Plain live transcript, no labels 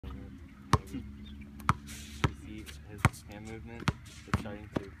movement. It's starting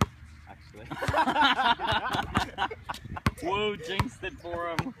to, actually. Whoa, jinxed it for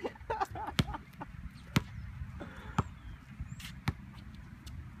him.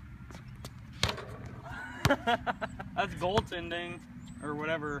 That's goaltending, or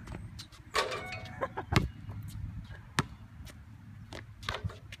whatever.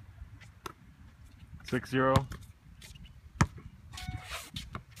 6-0.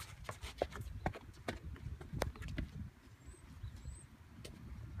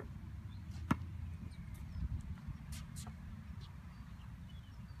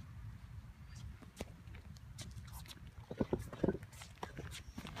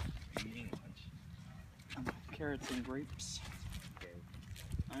 Eating lunch. Carrots and grapes. Okay.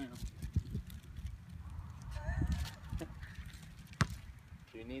 I know.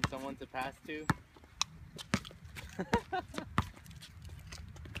 Do you need someone to pass to?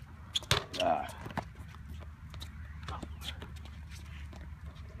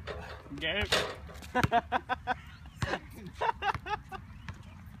 Get it?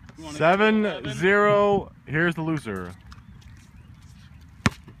 7-0. Here's the loser.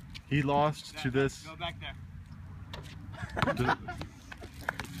 He lost to this Go back there.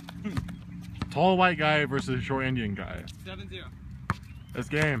 tall white guy versus short Indian guy. 7-0. That's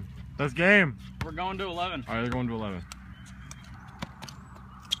game. That's game. We're going to 11. All right, they're going to 11.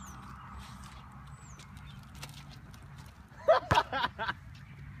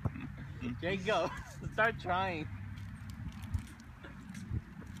 Jake, go. Start trying.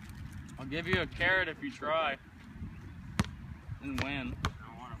 I'll give you a carrot if you try. And win. I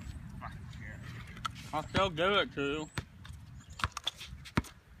don't want to fucking care. I'll still do it to you.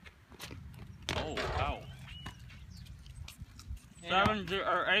 Oh, wow. 7-0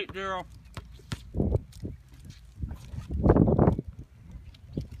 or 8-0.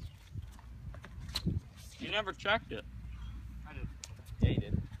 You never checked it. I did. Yeah, you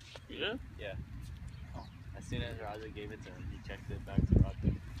did. You did? Yeah. Oh. As soon as Raja gave it to him, he checked it back to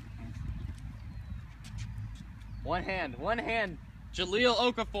Raja. One hand. One hand. Jaleel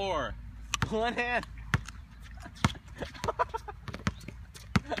Okafor. One hand.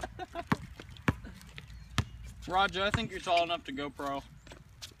 Raja, I think you're tall enough to go pro.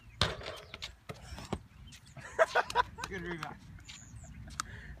 Good rebound.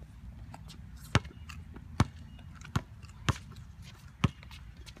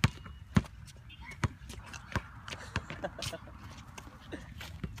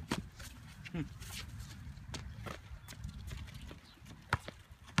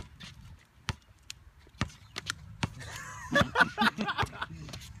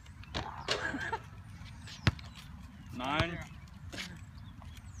 Nine.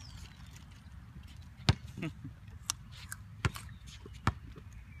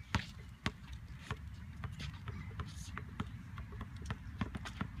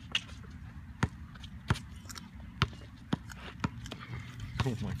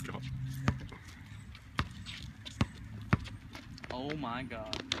 Oh my god. Oh my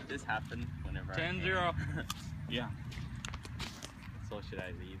god. This happened whenever 10-0. Yeah. So should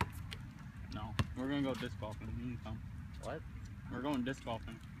I leave? No. We're gonna go disc golfing. You can come. What? We're going disc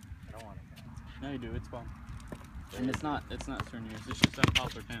golfing. I don't want to go. No, you do. It's fun. And it's not strenuous. It's just at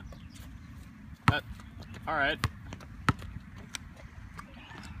Poplar Tent. All right.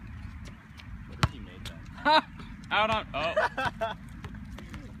 What if he made that? Out on. Oh.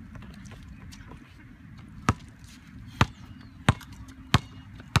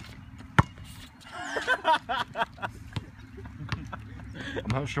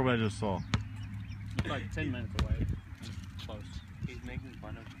 I'm not sure what I just saw. It's like 10 minutes away. It's close. He's making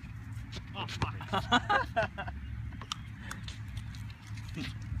fun of me. Oh, fuck.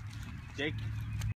 Jake,